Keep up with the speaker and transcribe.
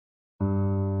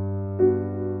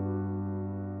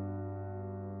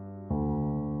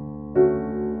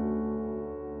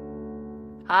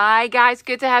Hi guys,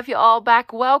 good to have you all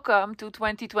back. Welcome to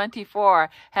 2024.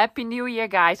 Happy New Year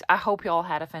guys. I hope you all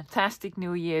had a fantastic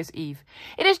New Year's Eve.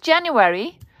 It is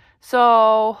January,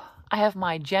 so I have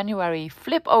my January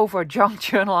flip over junk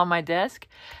journal on my desk.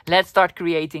 Let's start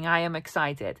creating. I am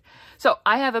excited. So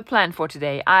I have a plan for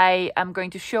today. I am going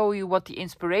to show you what the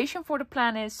inspiration for the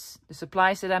plan is, the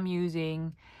supplies that I'm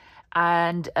using,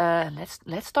 and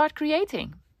let's start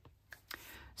creating.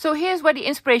 So here's where the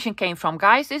inspiration came from,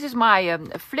 guys. This is my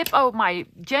my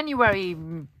January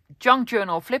junk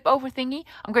journal flip over thingy.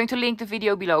 I'm going to link the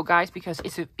video below, guys, because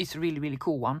it's a really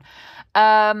cool one.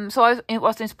 It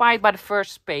was inspired by the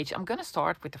first page. I'm gonna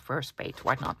start with the first page,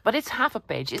 why not? But it's half a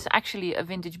page. It's actually a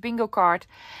vintage bingo card,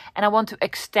 and I want to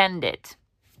extend it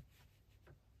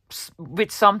with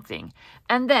something.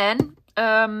 And then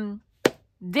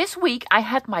this week, I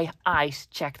had my eyes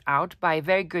checked out by a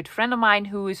very good friend of mine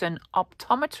who is an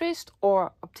optometrist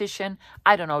or optician.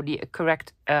 I don't know the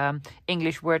correct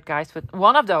English word, guys, but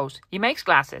one of those. He makes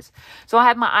glasses. So I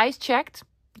had my eyes checked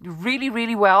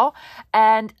really well.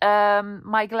 And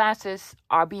my glasses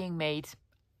are being made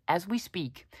as we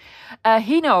speak.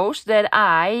 He knows that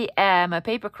I am a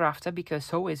paper crafter because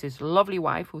so is his lovely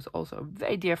wife, who's also a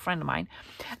very dear friend of mine.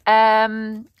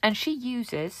 And she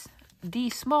uses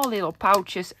these small little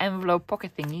pouches, envelope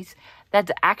pocket thingies that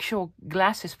the actual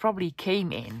glasses probably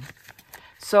came in.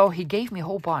 So he gave me a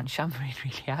whole bunch. I'm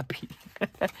really happy.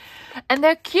 And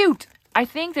they're cute. I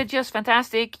think they're just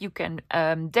fantastic. You can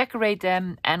decorate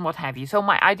them and what have you. So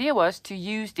my idea was to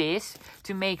use this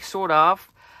to make sort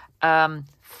of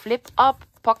flip up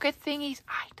pocket thingies.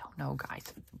 I don't know,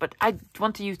 guys, but I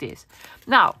want to use this.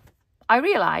 Now, I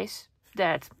realize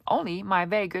that only my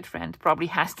very good friend probably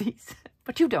has these.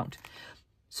 But you don't.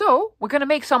 So we're going to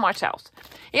make some ourselves.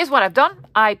 Here's what I've done.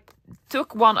 I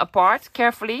took one apart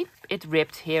carefully. It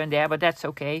ripped here and there, but that's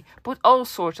okay. Put all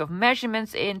sorts of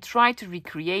measurements in, tried to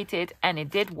recreate it, and it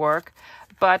did work.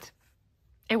 But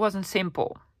it wasn't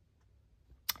simple.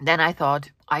 Then I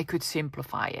thought I could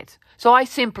simplify it. So I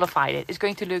simplified it. It's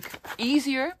going to look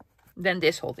easier than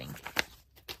this whole thing.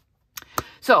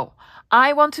 So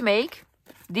I want to make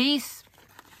these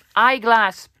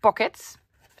eyeglass pockets,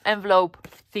 envelope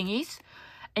thingies,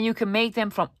 and you can make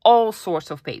them from all sorts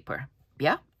of paper.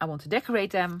 Yeah, I want to decorate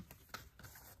them,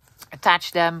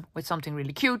 attach them with something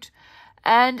really cute,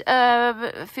 and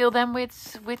fill them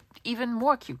with even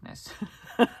more cuteness.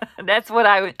 That's what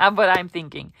I'm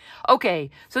thinking.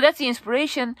 Okay, so that's the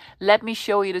inspiration. Let me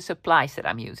show you the supplies that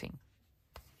I'm using.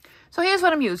 So here's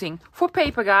what I'm using for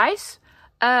paper, guys.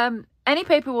 Any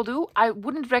paper will do. I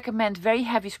wouldn't recommend very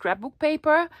heavy scrapbook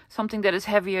paper, something that is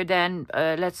heavier than,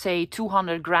 let's say,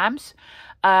 200 grams.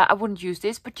 I wouldn't use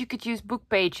this, but you could use book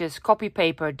pages, copy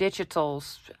paper,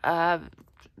 digitals,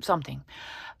 something.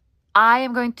 I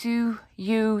am going to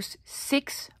use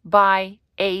 6 by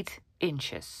 8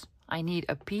 inches. I need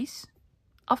a piece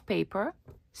of paper,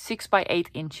 6 by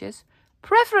 8 inches,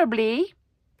 preferably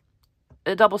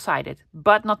double-sided,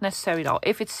 but not necessary at all.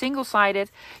 If it's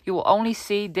single-sided, you will only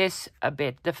see this a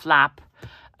bit, the flap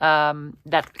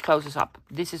that closes up.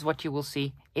 This is what you will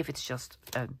see if it's just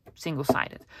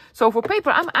single-sided. So for paper,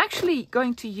 I'm actually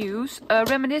going to use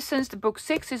Reminiscence, the book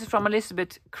 6. This is from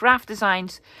Elizabeth Craft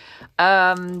Designs,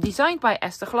 designed by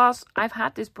Esther Glass. I've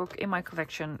had this book in my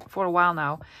collection for a while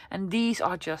now, and these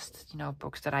are just, you know,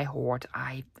 books that I hoard.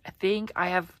 I think I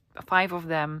have 5 of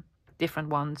them, different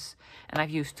ones, and I've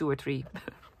used 2 or 3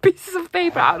 pieces of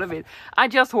paper out of it. I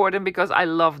just hoard them because I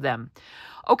love them.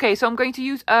 Okay, so I'm going to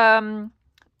use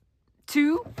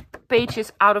 2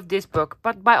 pages out of this book,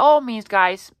 but by all means,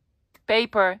 guys,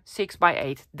 paper 6 by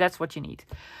 8, that's what you need.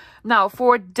 Now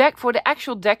for the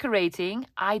actual decorating,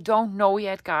 I don't know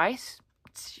yet, guys.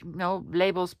 It's, you know,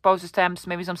 labels, postage stamps,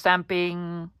 maybe some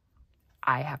stamping.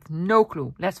 I have no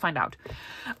clue. Let's find out.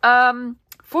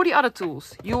 For the other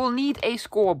tools, you will need a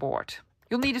scoreboard.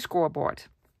 You'll need a scoreboard.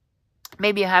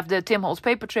 Maybe you have the Tim Holtz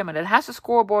paper trimmer that has a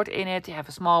scoreboard in it. You have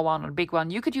a small one or a big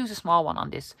one. You could use a small one on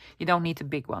this. You don't need a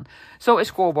big one. So a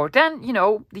scoreboard. Then, you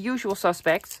know, the usual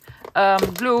suspects.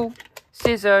 Glue,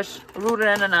 scissors, ruler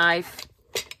and a knife,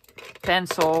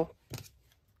 pencil,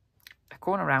 a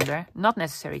corner rounder. Not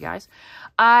necessary, guys.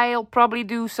 I'll probably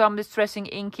do some distressing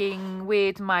inking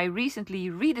with my recently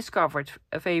rediscovered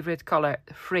favorite color,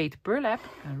 Frayed Burlap.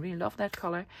 I really love that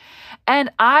color. And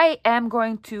I am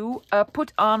going to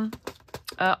put on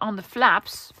the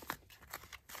flaps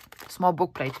small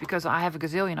book plates, because I have a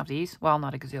gazillion of these. Well,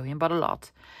 not a gazillion, but a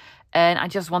lot. And I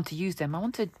just want to use them. I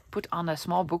want to put on a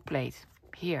small book plate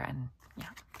here, and yeah.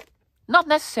 Not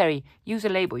necessary. Use a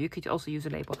label. You could also use a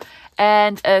label.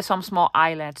 And some small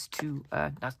eyelets too.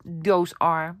 Those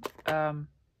are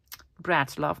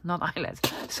brads, love, not eyelets.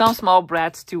 Some small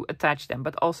brads to attach them,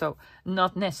 but also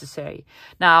not necessary.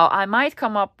 Now, I might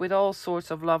come up with all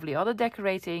sorts of lovely other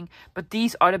decorating, but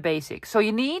these are the basics. So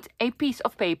you need a piece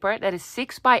of paper that is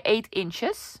 6 by 8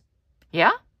 inches.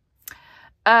 Yeah?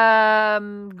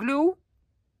 Glue,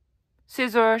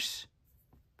 scissors,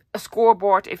 a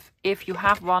scoreboard if you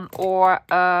have one, or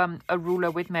a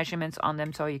ruler with measurements on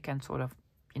them, so you can sort of,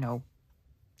 you know,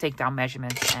 take down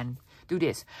measurements and do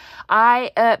this.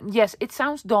 Yes, it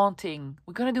sounds daunting.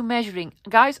 We're gonna do measuring.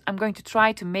 Guys, I'm going to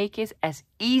try to make it as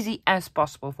easy as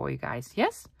possible for you guys.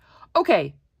 Yes?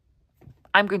 Okay.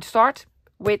 I'm going to start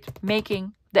with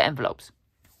making the envelopes.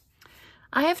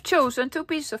 I have chosen 2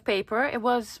 pieces of paper. It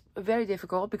was very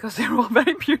difficult because they're all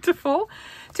very beautiful.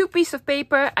 2 pieces of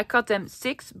paper. I cut them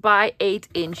 6 by 8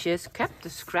 inches. Kept the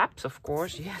scraps, of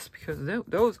course. Yes, because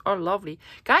those are lovely.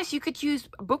 Guys, you could use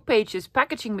book pages,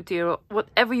 packaging material,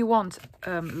 whatever you want,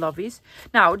 lovies.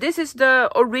 Now, this is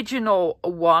the original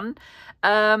one.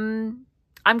 I'm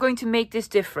going to make this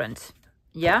different.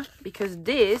 Yeah, because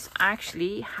this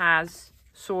actually has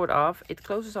sort of, it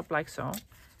closes up like so.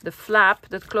 The flap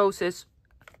that closes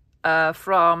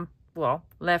from, well,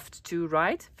 left to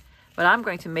right, but I'm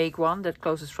going to make one that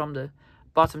closes from the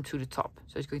bottom to the top,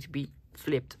 so it's going to be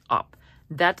flipped up.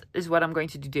 That is what I'm going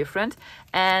to do different,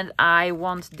 and I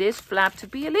want this flap to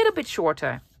be a little bit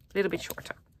shorter,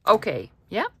 okay.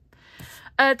 Yeah,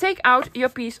 take out your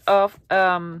piece of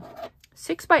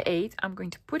 6 by 8. I'm going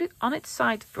to put it on its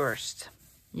side first.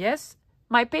 Yes,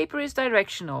 my paper is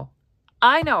directional,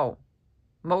 I know.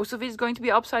 Most of it is going to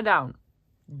be upside down,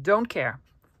 don't care.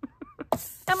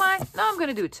 Am I? No, I'm going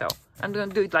to do it so. I'm going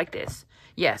to do it like this.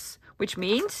 Yes, which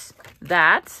means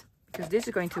that, because this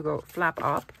is going to go flap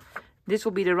up, this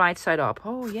will be the right side up.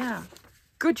 Oh, yeah.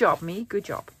 Good job, me. Good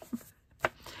job.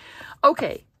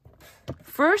 Okay.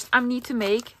 First, I need to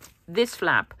make this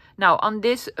flap. Now, on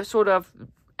this sort of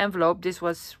envelope, this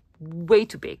was way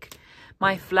too big.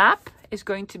 My flap is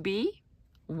going to be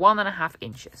 1.5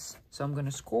 inches. So I'm going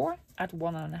to score at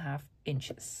 1.5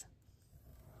 inches.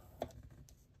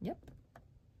 Yep.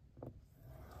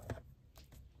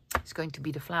 It's going to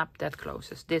be the flap that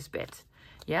closes this bit.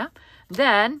 Yeah.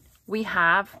 Then we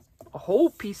have a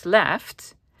whole piece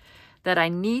left that I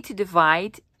need to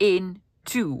divide in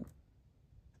 2.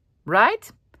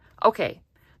 Right? Okay.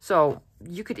 So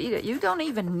you could either, you don't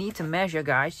even need to measure,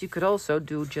 guys. You could also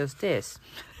do just this.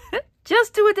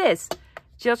 Just do this.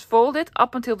 Just fold it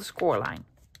up until the score line.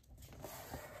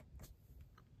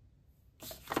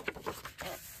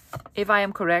 If I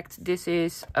am correct, this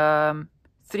is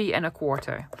 3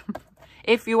 1/4.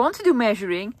 If you want to do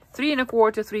measuring, 3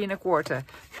 1/4, 3 1/4.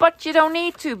 But you don't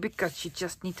need to, because you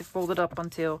just need to fold it up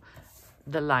until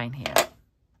the line here.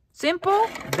 Simple?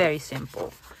 Very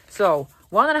simple. So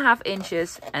 1.5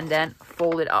 inches and then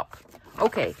fold it up.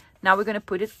 Okay, now we're going to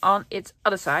put it on its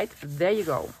other side. There you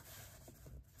go.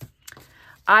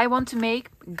 I want to make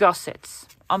gussets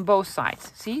on both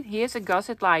sides. See, here's a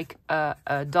gusset like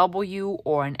a W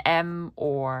or an M,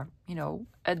 or, you know,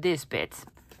 this bit.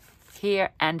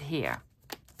 Here and here.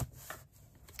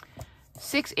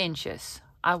 6 inches.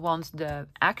 I want the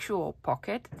actual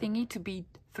pocket thingy to be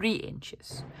 3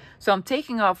 inches. So I'm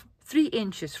taking off 3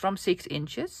 inches from 6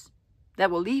 inches.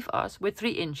 That will leave us with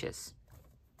 3 inches.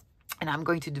 And I'm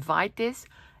going to divide this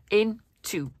in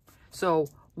 2. So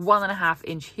 1.5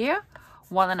 inch here,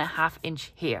 1.5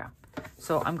 inch here.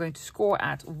 So I'm going to score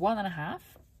at 1.5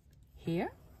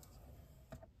 here.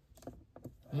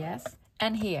 Yes.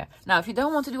 And here. Now, if you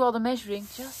don't want to do all the measuring,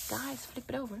 just, guys, flip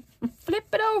it over. Flip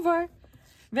it over.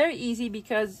 Very easy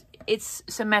because it's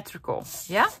symmetrical.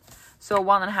 Yeah. So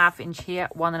 1.5 inch here,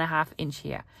 1.5 inch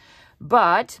here.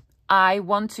 But I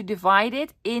want to divide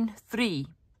it in 3.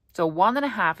 So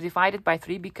 1.5 divided by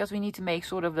 3, because we need to make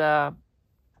sort of the,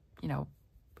 you know,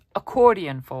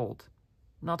 accordion fold.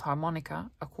 Not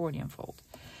harmonica, accordion fold.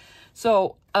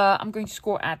 So I'm going to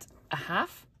score at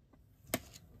 1/2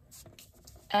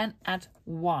 and at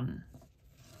 1.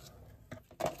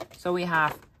 So we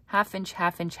have 1/2 inch,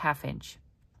 1/2 inch, 1/2 inch.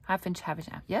 1/2 inch, 1/2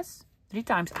 inch, yes? 3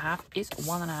 times 1/2 is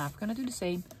 1.5. We're going to do the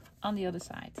same on the other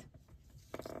side.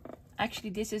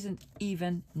 Actually, this isn't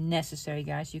even necessary,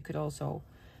 guys. You could also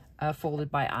fold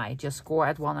it by eye. Just score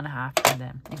at 1.5 and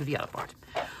then you do the other part.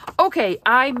 Okay,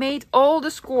 I made all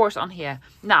the scores on here.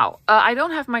 Now, I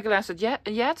don't have my glasses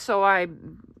yet, so I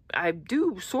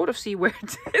do sort of see where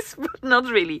it is, but not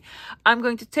really. I'm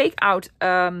going to take out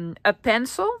a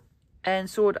pencil and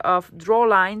sort of draw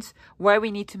lines where we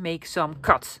need to make some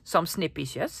cuts, some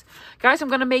snippies, yes? Guys, I'm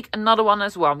going to make another one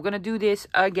as well. I'm going to do this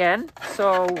again,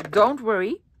 so don't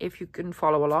worry if you can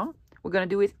follow along. We're going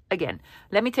to do it again.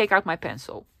 Let me take out my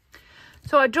pencil.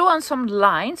 So I drew on some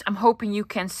lines. I'm hoping you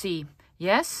can see.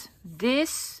 Yes,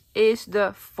 this is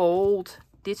the fold.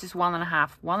 This is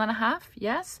 1.5, 1.5,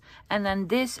 yes. And then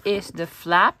this is the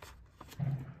flap,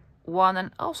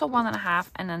 also 1.5.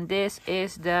 And then this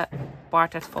is the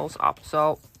part that folds up.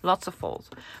 So lots of folds.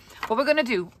 What we're gonna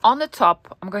do on the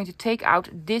top, I'm going to take out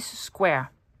this square.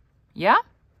 Yeah?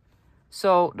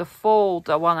 So the fold,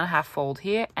 the 1.5 fold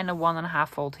here and the 1.5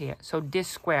 fold here. So this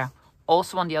square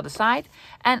also on the other side.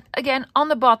 And again, on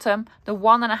the bottom, the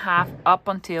 1.5 up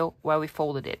until where we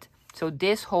folded it. So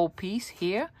this whole piece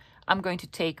here, I'm going to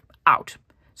take out.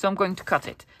 So I'm going to cut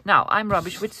it. Now, I'm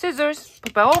rubbish with scissors,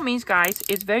 but by all means, guys,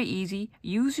 it's very easy.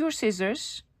 Use your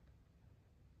scissors.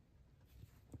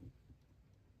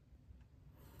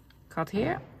 Cut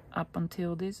here up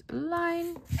until this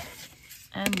line.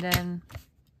 And then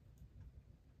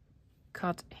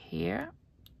cut here.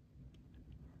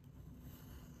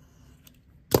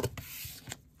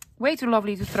 Way too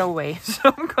lovely to throw away,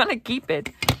 so I'm gonna keep it.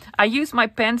 I used my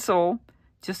pencil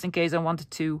just in case I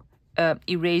wanted to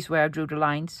erase where I drew the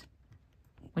lines,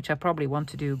 which I probably want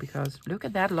to do because look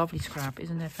at that lovely scrap.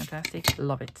 Isn't that fantastic?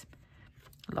 Love it.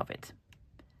 Love it.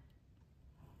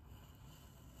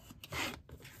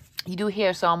 You do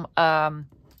hear some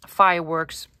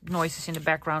fireworks noises in the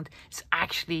background. It's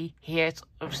actually here, it's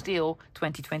still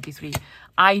 2023.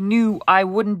 I knew I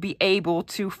wouldn't be able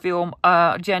to film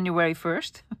January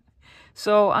 1st.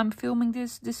 So I'm filming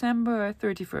this December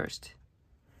 31st.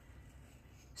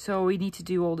 So we need to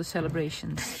do all the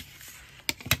celebrations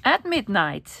at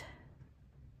midnight.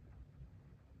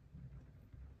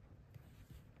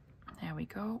 There we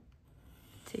go.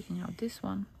 Taking out this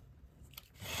one.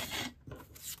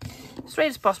 Straight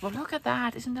as possible. Look at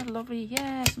that. Isn't that lovely?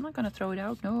 Yes. I'm not going to throw it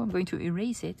out. No, I'm going to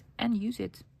erase it and use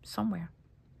it somewhere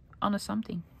on a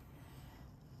something.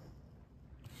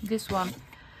 This one.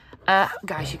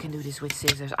 Guys, you can do this with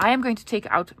scissors. I am going to take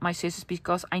out my scissors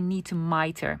because I need to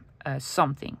miter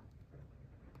something.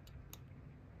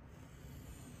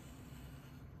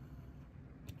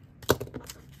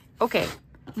 Okay.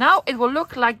 Now it will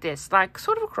look like this. Like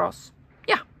sort of a cross.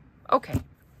 Yeah. Okay.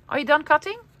 Are you done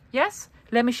cutting? Yes?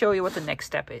 Let me show you what the next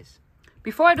step is.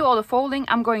 Before I do all the folding,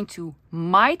 I'm going to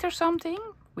miter something,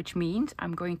 which means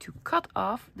I'm going to cut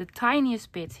off the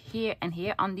tiniest bit here and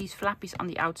here on these flappies on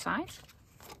the outside.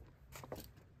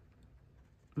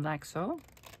 Like so.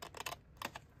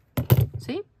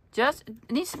 See? Just, it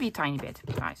needs to be a tiny bit,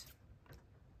 guys.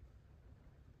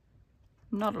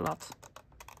 Not a lot.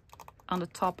 On the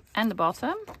top and the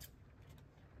bottom.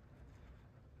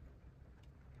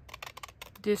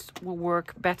 This will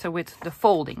work better with the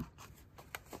folding.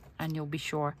 And you'll be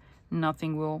sure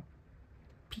nothing will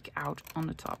peek out on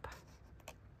the top.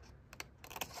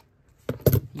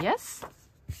 Yes?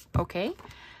 Okay.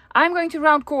 I'm going to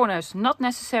round corners, not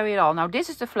necessary at all. Now this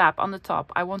is the flap on the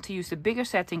top. I want to use the bigger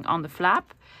setting on the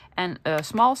flap and a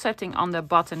small setting on the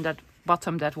bottom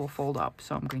that will fold up.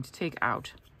 So I'm going to take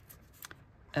out,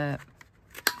 I'm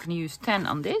going to use 10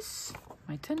 on this,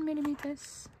 my 10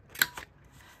 millimeters.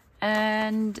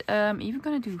 And even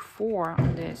going to do 4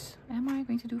 on this. Am I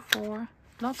going to do 4?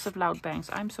 Lots of loud bangs.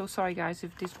 I'm so sorry guys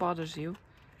if this bothers you.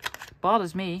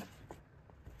 Bothers me.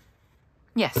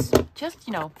 Yes, just,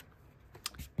 you know,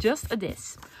 just a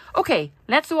this. Okay,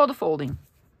 let's do all the folding.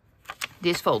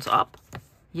 This folds up.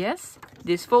 Yes,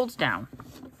 this folds down.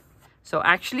 So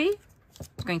actually,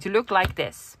 it's going to look like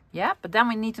this. Yeah, but then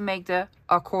we need to make the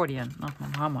accordion, not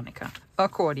harmonica,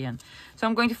 accordion. So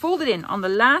I'm going to fold it in on the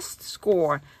last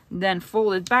score, then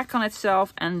fold it back on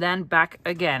itself and then back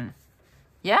again.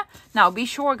 Yeah, now be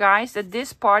sure guys that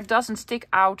this part doesn't stick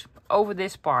out over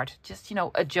this part. Just, you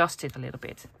know, adjust it a little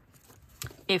bit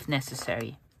if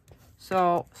necessary.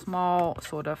 So small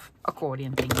sort of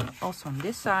accordion thing. Also on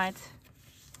this side.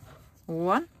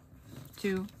 1,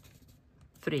 2,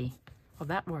 3. Well,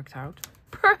 that worked out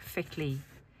perfectly.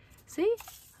 See?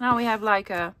 Now we have like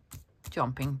a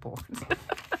jumping board.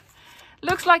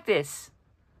 Looks like this.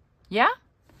 Yeah?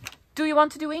 Do you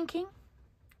want to do inking?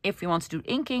 If you want to do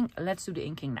inking, let's do the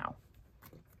inking now.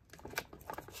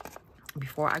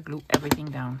 Before I glue everything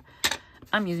down.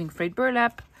 I'm using frayed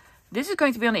burlap. This is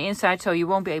going to be on the inside, so you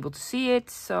won't be able to see it.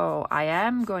 So I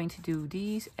am going to do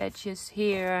these edges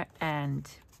here and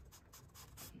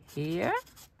here.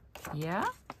 Yeah.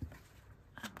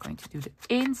 I'm going to do the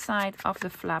inside of the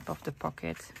flap of the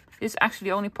pocket. This is actually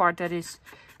the only part that is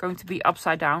going to be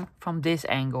upside down from this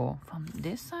angle. From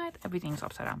this side, everything's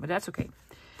upside down, but that's okay.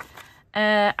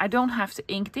 I don't have to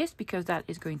ink this because that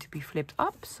is going to be flipped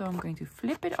up. So I'm going to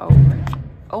flip it over.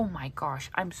 Oh my gosh,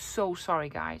 I'm so sorry,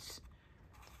 guys.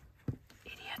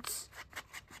 Idiots.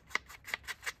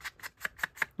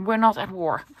 We're not at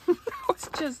war.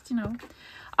 just, you know.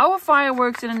 Our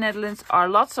fireworks in the Netherlands are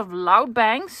lots of loud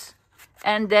bangs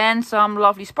and then some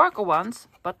lovely sparkle ones,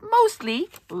 but mostly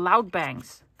loud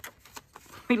bangs.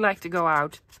 We like to go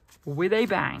out with a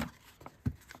bang.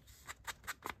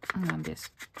 And then this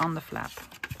on the flap.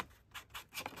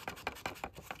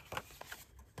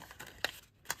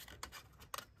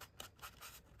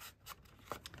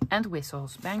 And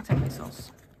whistles, bangs and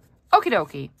whistles. Okie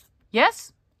dokie.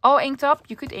 Yes? All inked up?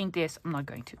 You could ink this. I'm not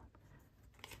going to.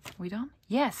 We done?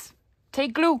 Yes.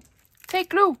 Take glue. Take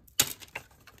glue.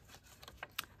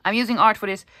 I'm using art for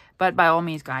this, but by all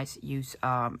means, guys, use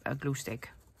a glue stick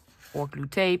or glue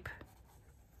tape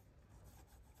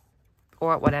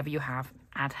or whatever you have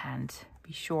at hand.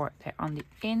 Be sure they're on the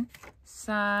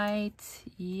inside.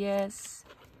 Yes.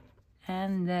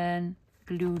 And then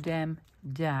glue them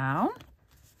down.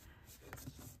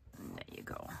 There you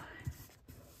go.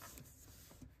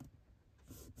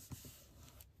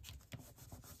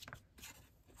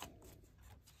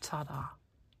 Ta-da.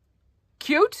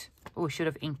 Cute. Oh, should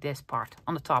have inked this part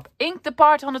on the top. Ink the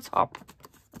part on the top.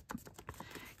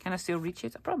 Can I still reach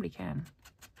it? I probably can.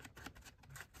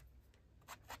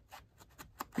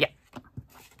 Yeah.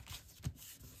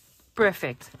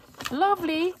 Perfect.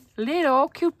 Lovely little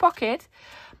cute pocket.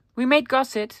 We made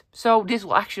gusset, so this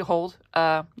will actually hold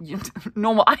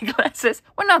normal eyeglasses.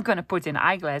 We're not going to put in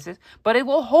eyeglasses, but it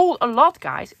will hold a lot,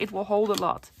 guys. It will hold a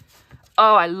lot.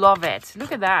 Oh, I love it.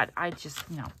 Look at that. I just,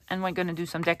 you know, and we're going to do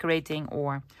some decorating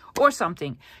or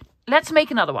something. Let's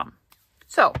make another one.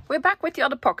 So, we're back with the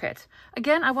other pocket.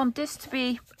 Again, I want this to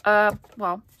be,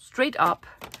 well, straight up.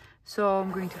 So,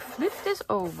 I'm going to flip this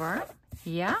over.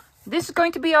 Yeah. This is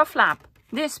going to be our flap.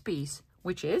 This piece,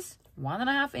 which is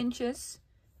 1.5 inches.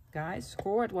 Guys,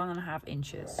 score at 1.5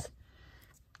 inches.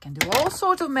 You can do all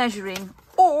sorts of measuring,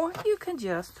 or you can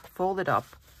just fold it up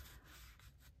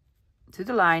to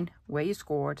the line where you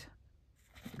scored.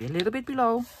 Maybe a little bit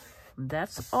below.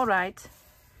 That's all right.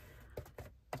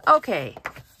 Okay,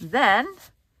 then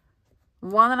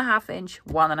 1.5 inch,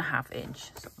 1.5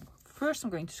 inch. So first I'm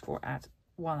going to score at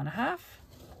 1.5.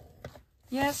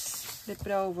 Yes, flip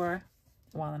it over,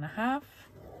 1.5.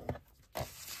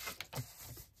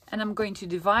 And I'm going to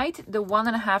divide the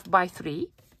 1.5 by 3,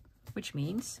 which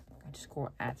means I'm going to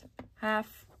score at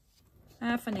half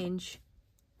an inch,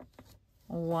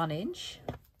 1 inch.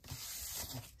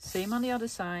 Same on the other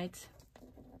side.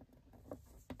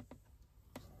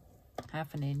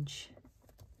 Half an inch,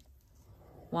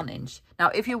 1 inch. Now,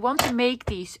 if you want to make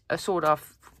these a sort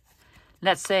of,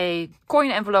 let's say,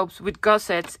 coin envelopes with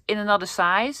gussets in another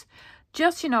size,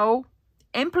 just, you know,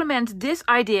 implement this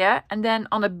idea and then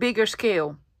on a bigger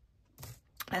scale.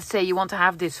 Let's say you want to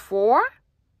have this 4,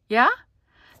 yeah?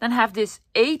 Then have this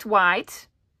 8 wide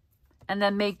and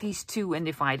then make these 2 and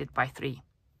divide it by 3.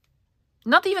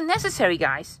 Not even necessary,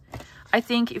 guys. I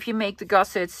think if you make the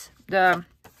gussets,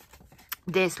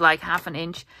 this like half an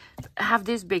inch, have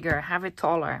this bigger, have it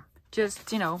taller.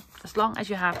 Just, you know, as long as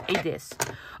you have a this.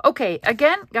 Okay,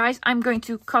 again, guys, I'm going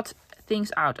to cut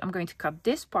things out. I'm going to cut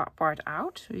this part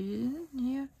out.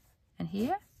 Here and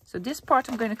here. So this part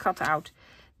I'm going to cut out.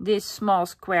 This small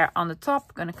square on the top,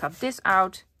 I'm going to cut this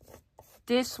out.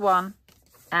 This one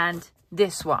and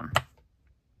this one.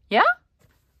 Yeah?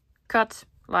 Cut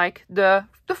like the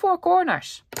 4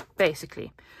 corners,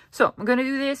 basically. So I'm going to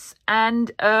do this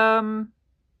and then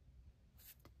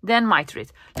miter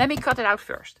it. Let me cut it out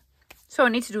first. So I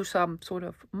need to do some sort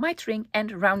of mitering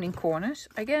and rounding corners.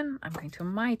 Again, I'm going to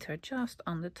miter just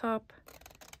on the top.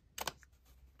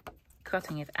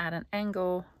 Cutting it at an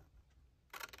angle.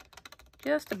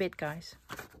 Just a bit, guys.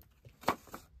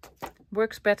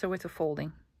 Works better with the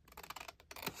folding.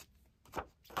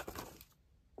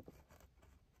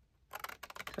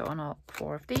 So on all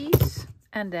 4 of these.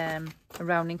 And then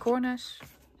rounding corners,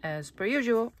 as per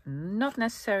usual. Not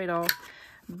necessary at all.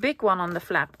 Big one on the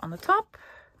flap on the top.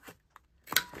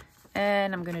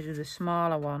 And I'm going to do the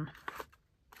smaller one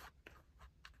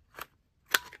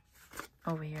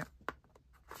over here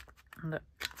on the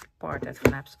part that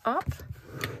flaps up.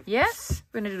 Yes,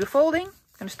 we're going to do the folding.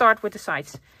 I'm going to start with the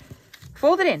sides.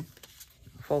 Fold it in,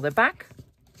 fold it back,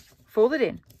 fold it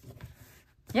in.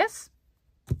 Yes?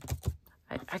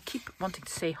 I keep wanting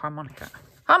to say harmonica.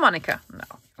 Harmonica, no,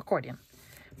 accordion.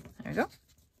 There you go.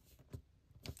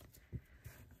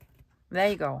 There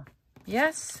you go.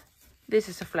 Yes, this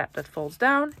is the flap that folds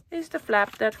down. This is the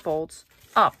flap that folds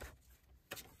up.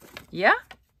 Yeah?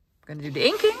 I'm going to do the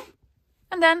inking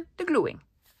and then the gluing.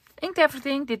 Inked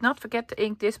everything. Did not forget to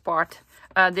ink this part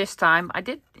this time. I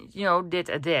did, you know, did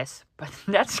a this. But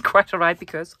that's quite alright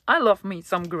because I love me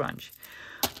some grunge.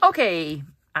 Okay,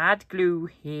 add glue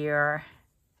here.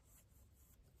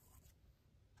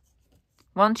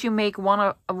 Once you make one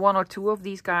or two of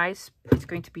these guys, it's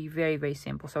going to be very, very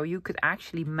simple. So you could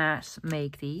actually mass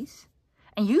make these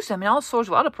and use them in all sorts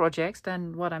of other projects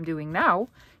than what I'm doing now.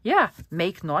 Yeah,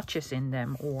 make notches in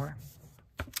them, or,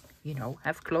 you know,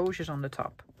 have closures on the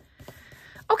top.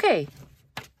 Okay,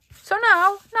 so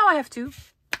now I have to,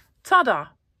 ta-da,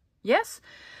 yes.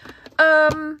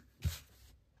 I'm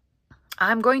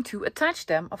going to attach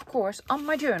them, of course, on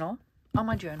my journal.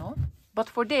 But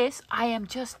for this, I am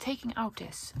just taking out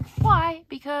this. Why?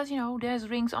 Because, you know, there's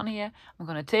rings on here. I'm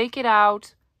going to take it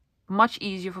out. Much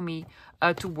easier for me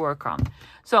to work on.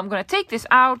 So I'm going to take this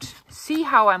out, see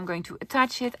how I'm going to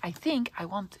attach it. I think I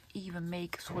want to even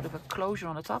make sort of a closure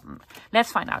on the top.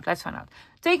 Let's find out.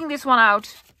 Taking this one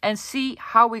out and see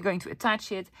how we're going to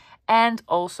attach it and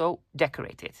also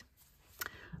decorate it.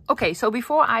 Okay, so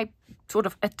before I sort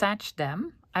of attach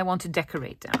them, I want to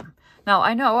decorate them. Now,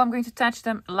 I know I'm going to attach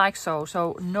them like so.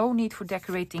 So no need for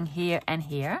decorating here and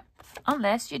here,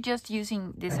 unless you're just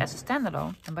using this as a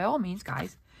standalone. And by all means,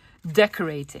 guys,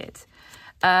 decorate it.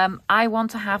 I want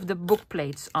to have the book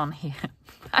plates on here.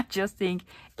 I just think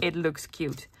it looks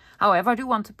cute. However, I do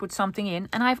want to put something in,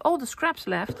 and I have all the scraps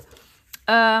left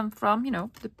from, you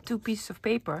know, the 2 pieces of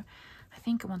paper. I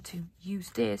think I want to use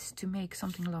this to make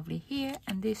something lovely here,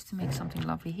 and this to make something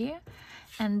lovely here.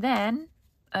 And then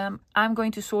I'm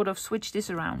going to sort of switch this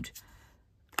around.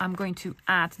 I'm going to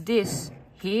add this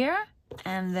here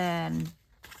and then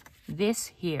this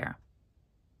here.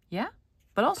 Yeah?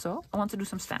 But also, I want to do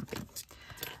some stamping.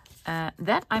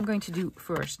 That I'm going to do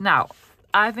first. Now,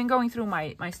 I've been going through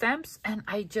my stamps, and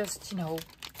I just, you know,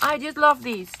 I just love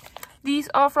these. These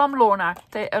are from Lorna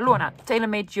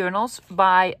Tailor-Made Journals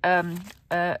by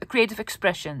Creative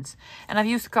Expressions. And I've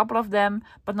used a couple of them,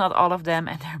 but not all of them,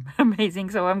 and they're amazing,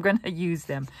 so I'm going to use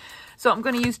them. So I'm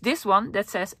going to use this one that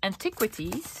says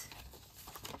Antiquities.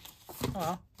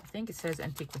 Well, I think it says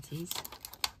Antiquities.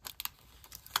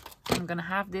 I'm going to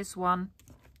have this one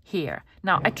here.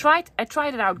 Now, I tried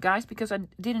it out, guys, because I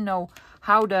didn't know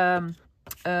how the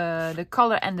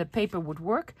color and the paper would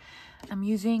work. I'm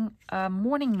using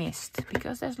Morning Mist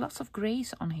because there's lots of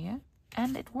grays on here,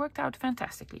 and it worked out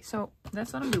fantastically. So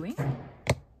that's what I'm doing.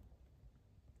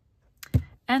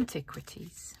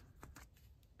 Antiquities.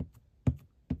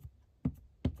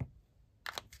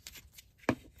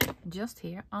 Just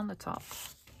here on the top.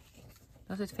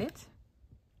 Does it fit?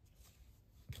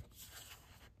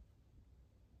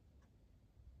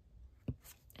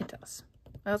 It does.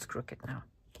 Well, it's crooked now.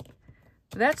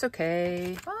 That's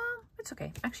okay. Well, it's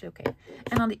okay. Actually okay.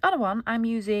 And on the other one, I'm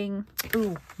using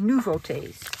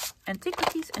Nouveautés.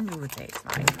 Antiquities and Nouveautés.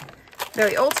 Like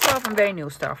very old stuff and very new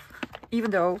stuff. Even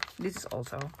though this is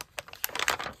also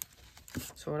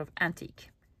sort of antique.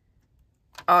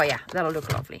 Oh yeah, that'll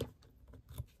look lovely.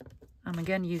 I'm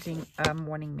again using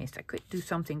Morning Mist. I could do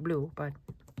something blue, but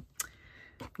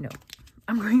no.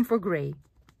 I'm going for grey.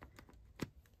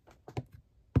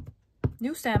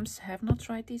 New stamps, have not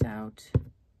tried these out.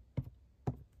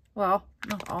 Well,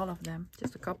 not all of them,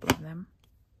 just a couple of them.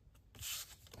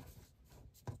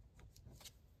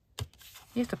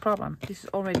 Here's the problem, this is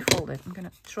already folded. I'm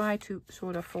gonna try to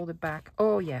sort of fold it back.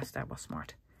 Oh yes, that was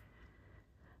smart.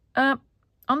 On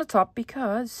the top,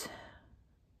 because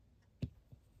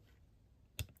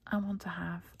I want to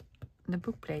have the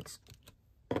book plates.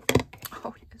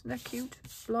 Oh, isn't that cute?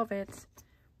 Love it.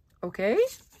 Okay.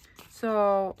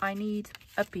 So I need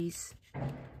a piece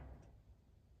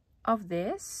of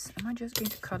this. Am I just going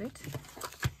to cut it?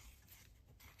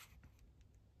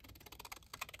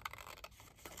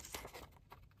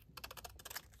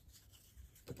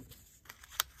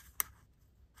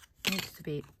 Needs to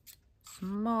be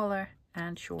smaller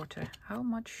and shorter. How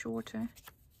much shorter?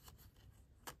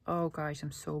 Oh guys,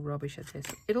 I'm so rubbish at this.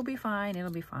 It'll be fine,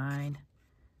 it'll be fine.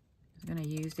 I'm gonna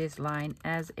use this line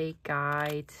as a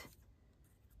guide.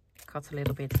 Cut a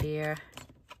little bit here.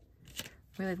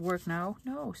 Will it work now?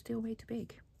 No, still way too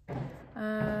big.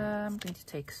 I'm going to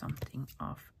take something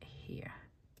off here.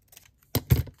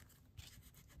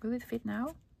 Will it fit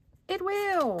now? It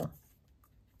will!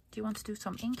 Do you want to do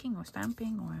some inking or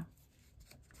stamping or...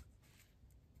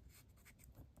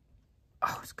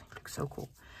 Oh, it's going to look so cool.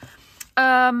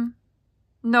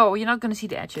 No, you're not going to see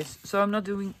the edges. So I'm not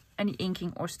doing any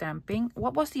inking or stamping.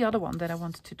 What was the other one that I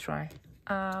wanted to try?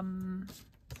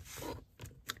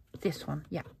 This one,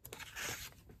 yeah.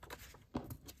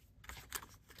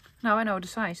 Now I know the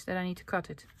size that I need to cut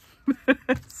it.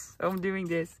 So I'm doing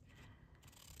this.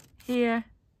 Here.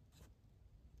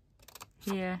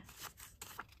 Here.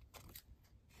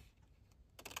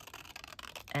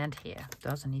 And here.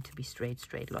 Doesn't need to be straight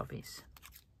lovies.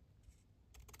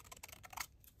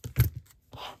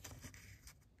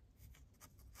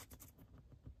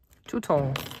 Too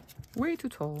tall. Way too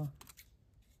tall.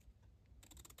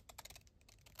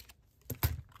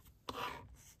 Oh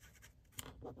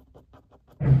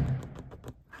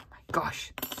my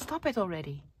gosh. Stop it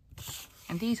already.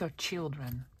 And these are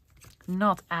children,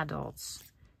 not adults.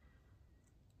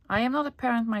 I am not a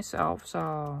parent myself,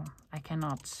 so I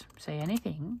cannot say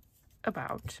anything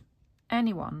about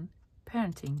anyone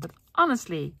parenting. But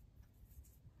honestly,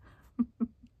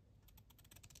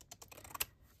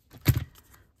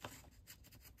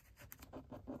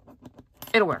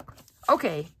 it'll work.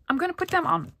 Okay, I'm going to put them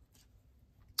on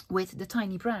with the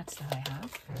tiny brads that I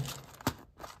have.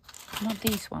 Not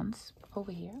these ones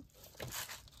over here.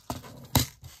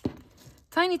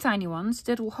 Tiny, tiny ones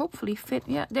that will hopefully fit.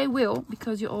 Yeah, they will,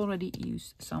 because you already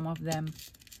used some of them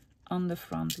on the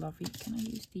front, lovey. Can I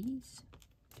use these?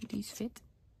 Do these fit?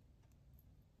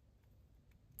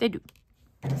 They do.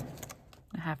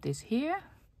 I have this here.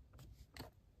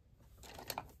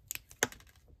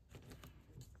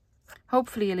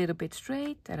 Hopefully a little bit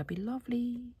straight. That'll be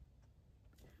lovely.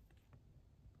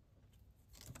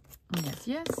 Yes,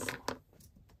 yes.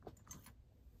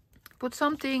 Put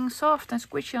something soft and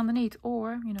squishy underneath,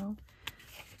 or, you know,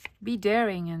 be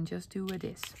daring and just do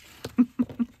this.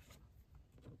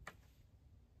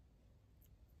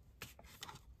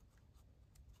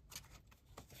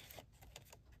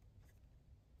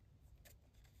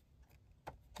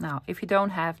 Now, if you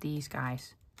don't have these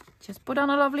guys, just put on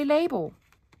a lovely label.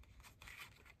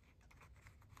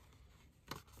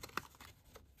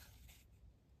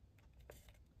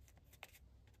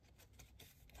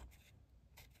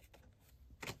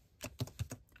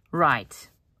 Right,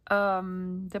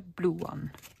 the blue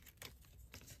one.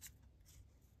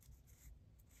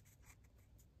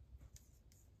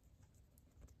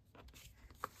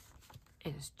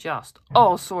 It is just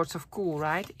all sorts of cool,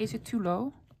 right? Is it too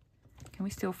low? Can we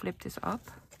still flip this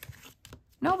up?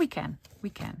 No, we can. We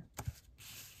can.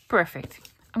 Perfect.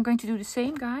 I'm going to do the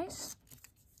same, guys,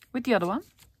 with the other one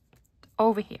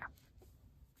over here.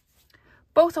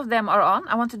 Both of them are on.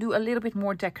 I want to do a little bit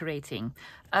more decorating.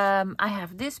 I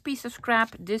have this piece of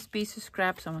scrap, this piece of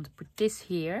scrap. So I want to put this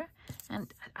here.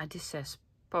 And this says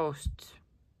post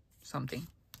something.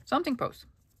 Something post.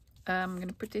 I'm going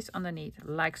to put this underneath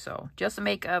like so. Just to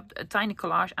make a tiny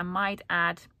collage. I might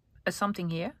add something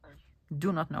here.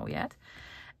 Do not know yet.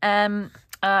 I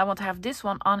want to have this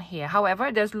one on here.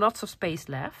 However, there's lots of space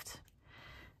left.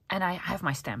 And I have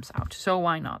my stamps out. So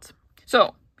why not?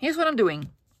 So here's what I'm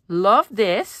doing. Love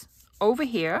this over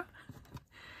here.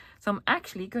 So I'm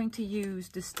actually going to use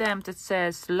the stamp that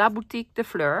says La Boutique de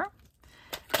Fleur.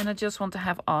 And I just want to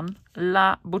have on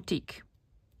La Boutique.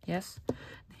 Yes.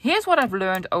 Here's what I've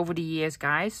learned over the years,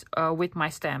 guys, with my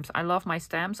stamps. I love my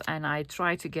stamps and I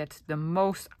try to get the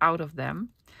most out of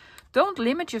them. Don't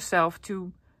limit yourself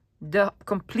to the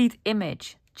complete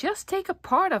image. Just take a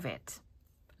part of it.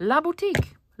 La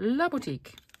Boutique. La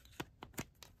Boutique.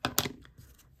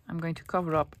 I'm going to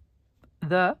cover up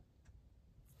the,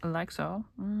 like so.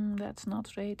 That's not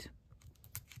straight.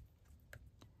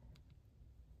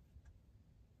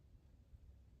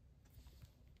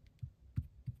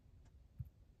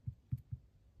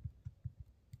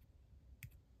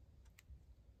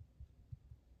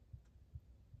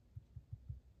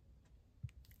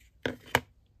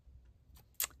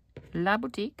 La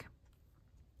Boutique.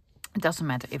 It doesn't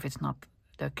matter if it's not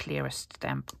the clearest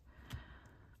stamp.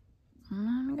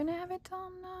 I'm gonna have it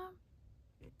on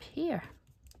here.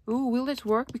 Ooh, will this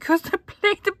work? Because the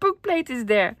book plate is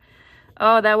there.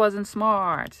 Oh, that wasn't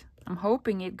smart. I'm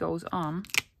hoping it goes on.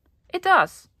 It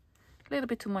does. A little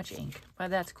bit too much ink, but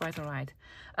that's quite alright.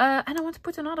 And I want to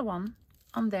put another one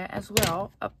on there as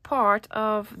well. A part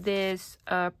of this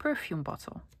perfume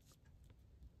bottle.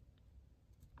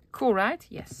 Cool, right?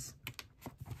 Yes.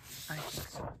 I think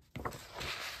so.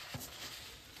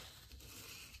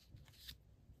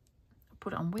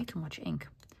 Put on way too much ink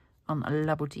on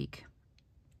La Boutique.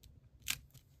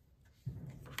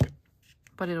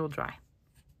 But it will dry.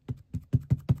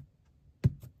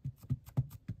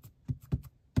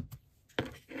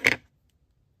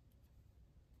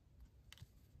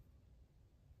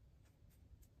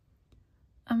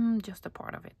 Just a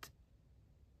part of it.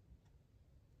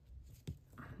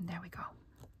 There we go.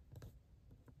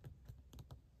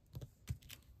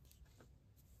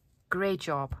 Great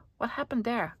job. What happened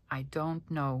there? I don't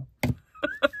know.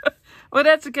 Well,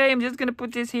 that's okay. I'm just going to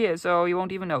put this here so you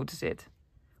won't even notice it.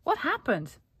 What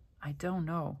happened? I don't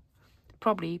know.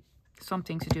 Probably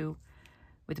something to do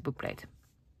with the book plate.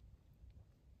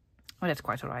 Oh, that's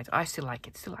quite alright. I still like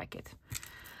it. Still like it.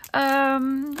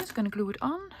 Just going to glue it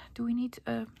on. Do we need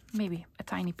maybe a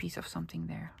tiny piece of something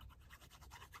there?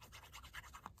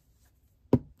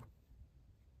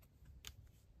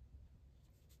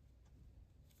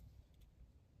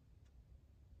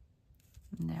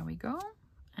 There we go.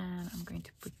 And I'm going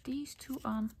to put these two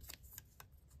on.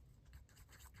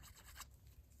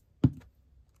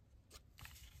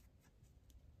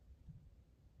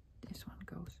 This one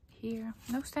goes here.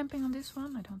 No stamping on this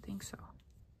one? I don't think so.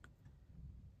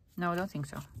 No, I don't think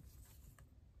so.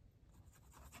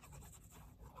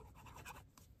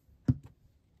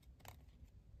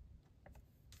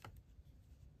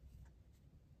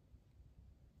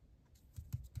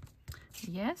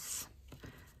 Yes.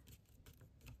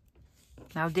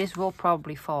 Now this will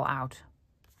probably fall out.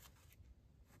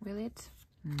 Will it?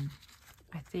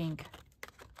 I think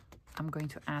I'm going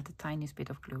to add the tiniest bit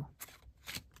of glue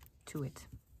to it.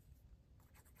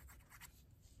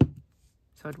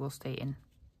 So it will stay in.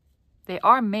 They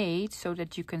are made so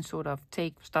that you can sort of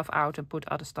take stuff out and put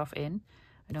other stuff in.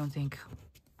 I don't think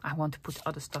I want to put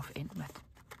other stuff in, but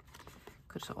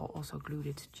could also glued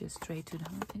it just straight to the...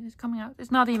 Is it coming out?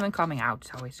 It's not even coming out,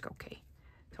 so it's okay.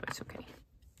 So it's okay.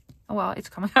 Oh, well, it's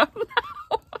coming out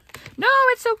now. No,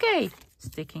 it's okay.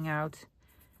 Sticking out.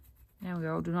 There we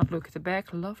go. Do not look at the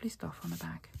back. Lovely stuff on the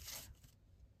back.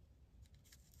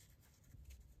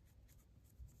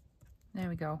 There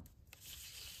we go.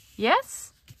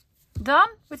 Yes? Done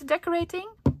with the decorating?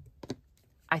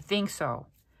 I think so.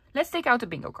 Let's take out the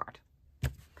bingo card.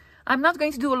 I'm not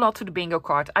going to do a lot to the bingo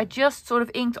card. I just sort of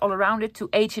inked all around it to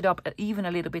age it up even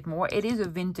a little bit more. It is a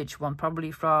vintage one,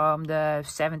 probably from the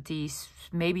 70s,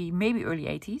 maybe early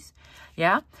 80s.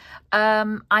 Yeah.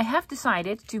 I have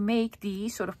decided to make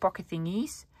these sort of pocket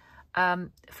thingies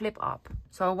flip up.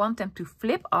 So I want them to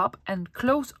flip up and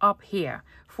close up here.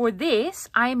 For this,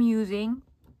 I am using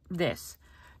this.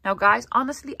 Now, guys,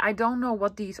 honestly, I don't know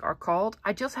what these are called.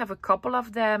 I just have a couple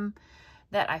of them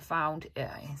that I found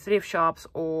in thrift shops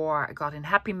or I got in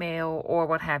Happy Mail or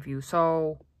what have you.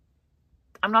 So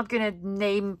I'm not going to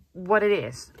name what it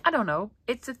is. I don't know.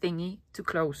 It's a thingy to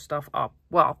close stuff up.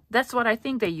 Well, that's what I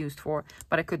think they used for,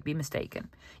 but I could be mistaken.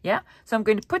 Yeah, so I'm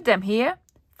going to put them here,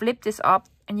 flip this up,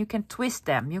 and you can twist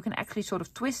them. You can actually sort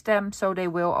of twist them so they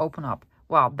will open up.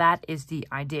 Well, that is the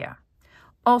idea.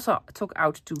 Also, I took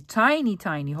out two tiny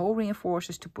hole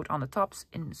reinforcers to put on the tops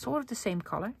in sort of the same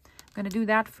color. I'm going to do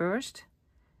that first.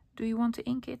 Do you want to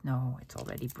ink it? No, it's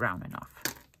already brown enough.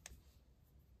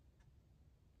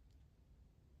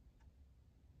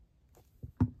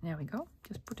 There we go.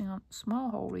 Just putting on small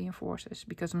hole reinforcers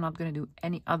because I'm not going to do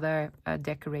any other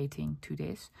decorating to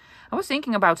this. I was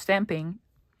thinking about stamping,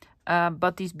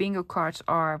 but these bingo cards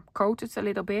are coated a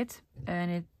little bit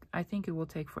and I think it will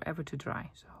take forever to dry.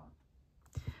 So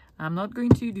I'm not going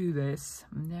to do this.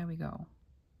 There we go.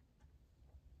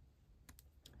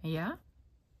 Yeah.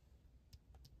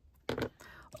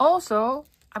 Also,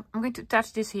 I'm going to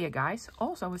attach this here, guys.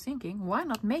 Also, I was thinking, why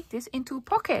not make this into a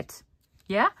pocket?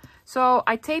 Yeah, so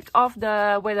I taped off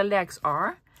where the legs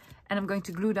are, and I'm going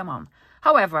to glue them on.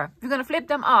 However, if you're going to flip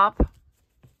them up,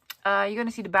 you're going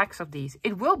to see the backs of these.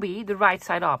 It will be the right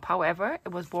side up. However,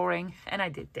 it was boring, and I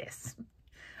did this.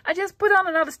 I just put on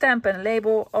another stamp and a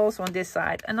label, also on this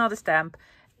side, another stamp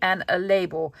and a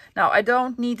label. Now, I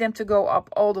don't need them to go up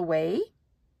all the way.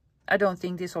 I don't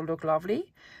think this will look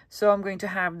lovely. So I'm going to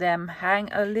have them hang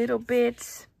a little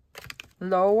bit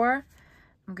lower.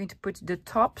 I'm going to put the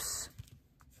tops,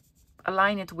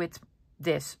 align it with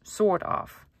this, sort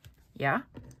of. Yeah.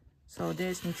 So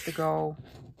this needs to go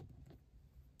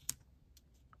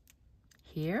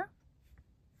here.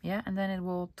 Yeah, and then it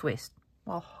will twist.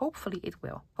 Well, hopefully it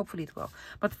will. Hopefully it will.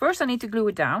 But first I need to glue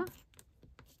it down.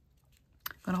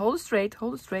 I'm going to hold it straight,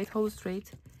 hold it straight, hold it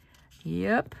straight.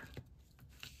 Yep.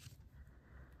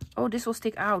 Oh, this will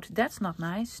stick out. That's not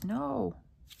nice. No.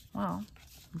 Well,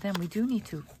 then we do need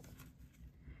to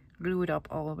glue it up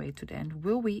all the way to the end.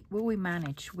 Will we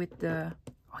manage with the...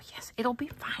 Oh, yes. It'll be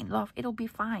fine, love. It'll be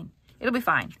fine. It'll be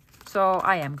fine. So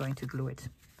I am going to glue it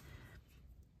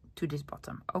to this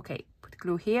bottom. Okay. Put the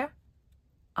glue here.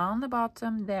 On the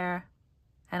bottom there.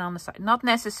 And on the side. Not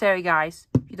necessary, guys.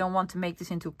 If you don't want to make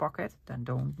this into a pocket, then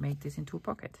don't make this into a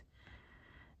pocket.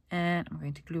 And I'm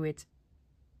going to glue it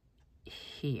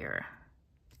here.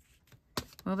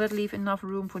 Will that leave enough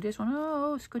room for this one?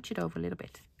 Oh, scooch it over a little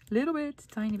bit. Little bit,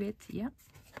 tiny bit, yeah.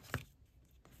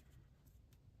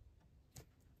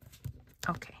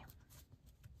 Okay.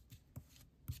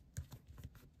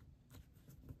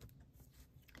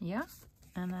 Yeah,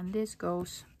 and then this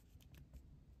goes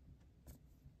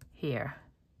here.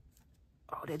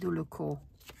 Oh, they do look cool.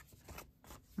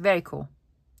 Very cool.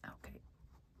 Okay.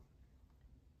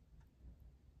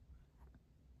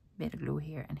 Bit of glue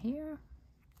here and here.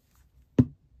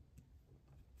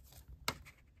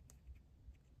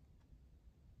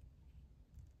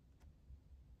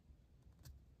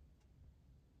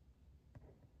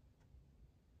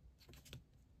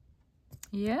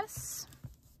 Yes.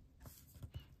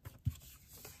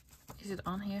 Is it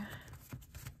on here?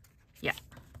 Yeah.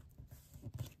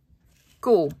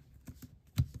 Cool.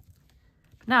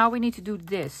 Now we need to do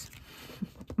this.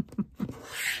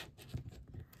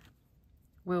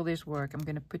 Will this work? I'm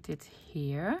going to put it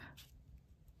here.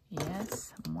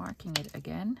 Yes, marking it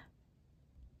again.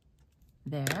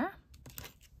 There.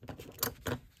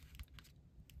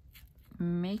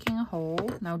 Making a hole.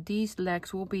 Now these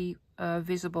legs will be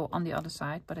visible on the other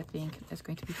side, but I think that's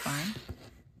going to be fine.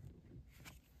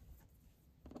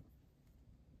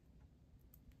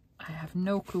 I have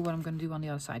no clue what I'm going to do on the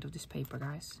other side of this paper,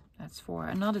 guys. That's for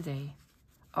another day.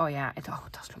 Oh yeah, it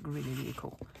does look really, really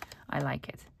cool. I like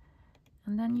it.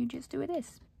 And then you just do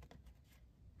this.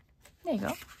 There you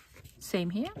go. Same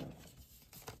here.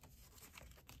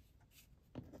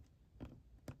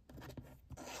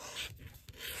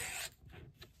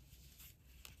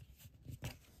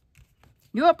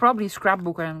 You are probably a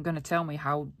scrapbooker and going to tell me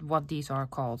what these are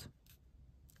called.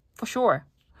 For sure.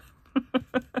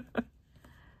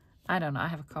 I don't know. I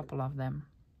have a couple of them.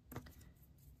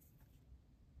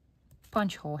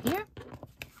 Punch hole here.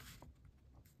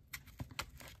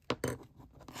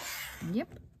 Yep.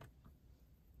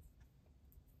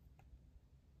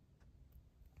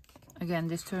 Again,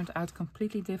 this turned out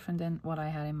completely different than what I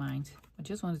had in mind. I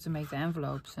just wanted to make the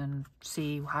envelopes and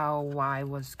see how I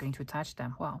was going to attach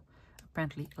them. Well,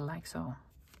 apparently like so.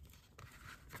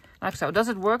 Like so. Does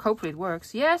it work? Hopefully it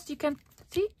works. Yes, you can.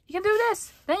 See? You can do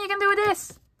this. Then you can do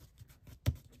this.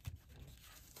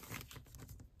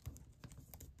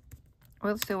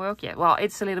 Will it still work? Yeah. Well,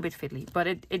 it's a little bit fiddly, but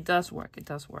it does work. It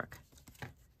does work.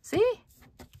 See?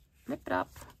 Flip it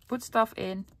up. Put stuff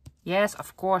in. Yes,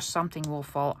 of course something will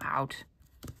fall out.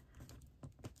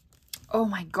 Oh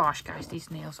my gosh, guys.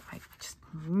 These nails, I just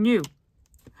knew.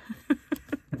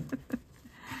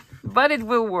 But it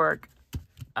will work.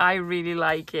 I really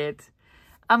like it.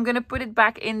 I'm gonna put it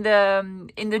back in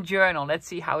the journal. Let's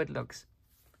see how it looks.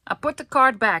 I put the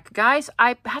card back. Guys,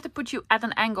 I had to put you at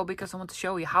an angle because I want to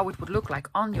show you how it would look like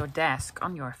on your desk,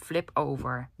 on your flip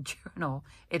over journal.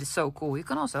 It is so cool. You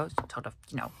can also sort of,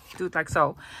 you know, do it like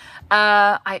so.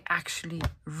 I actually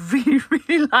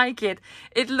really like it.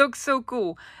 It looks so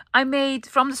cool. I made,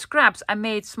 from the scraps, I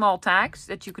made small tags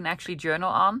that you can actually journal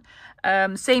on.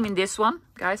 Same in this one,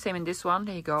 guys, same in this one.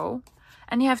 There you go.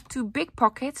 And you have two big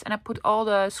pockets, and I put all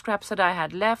the scraps that I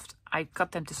had left. I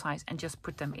cut them to size and just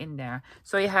put them in there.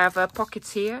 So you have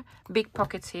pockets here, big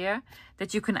pockets here,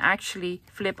 that you can actually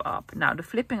flip up. Now, the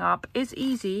flipping up is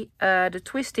easy. The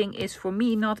twisting is, for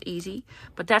me, not easy.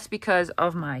 But that's because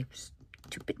of my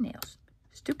stupid nails.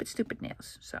 Stupid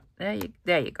nails. So there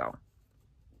you go.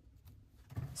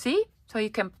 See? So you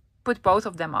can put both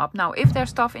of them up. Now, if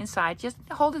there's stuff inside, just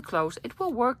hold it close. It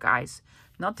will work, guys.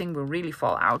 Nothing will really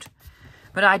fall out.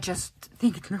 But I just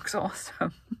think it looks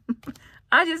awesome.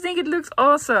 I just think it looks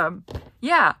awesome.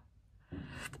 Yeah.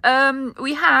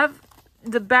 We have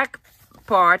the back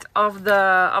part of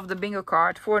the bingo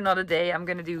card for another day. I'm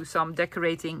gonna do some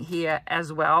decorating here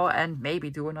as well, and maybe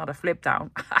do another flip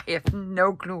down. I have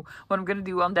no clue what I'm gonna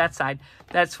do on that side.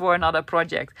 That's for another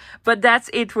project. But that's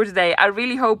it for today. I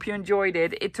really hope you enjoyed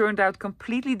it. It turned out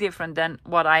completely different than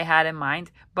what I had in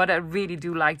mind, but I really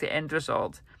do like the end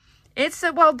result. It's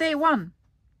well, day one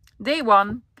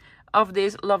of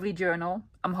this lovely journal.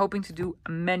 I'm hoping to do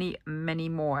many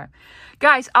more.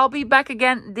 Guys, I'll be back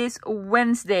again this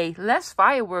Wednesday. Less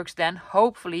fireworks then,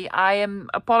 hopefully. I am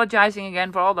apologizing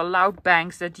again for all the loud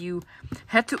bangs that you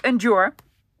had to endure.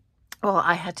 Well,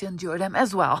 I had to endure them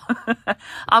as well.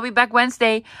 I'll be back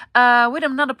Wednesday with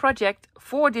another project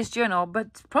for this journal,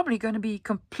 but probably going to be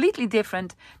completely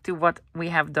different to what we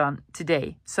have done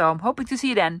today. So I'm hoping to see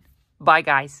you then. Bye,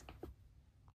 guys.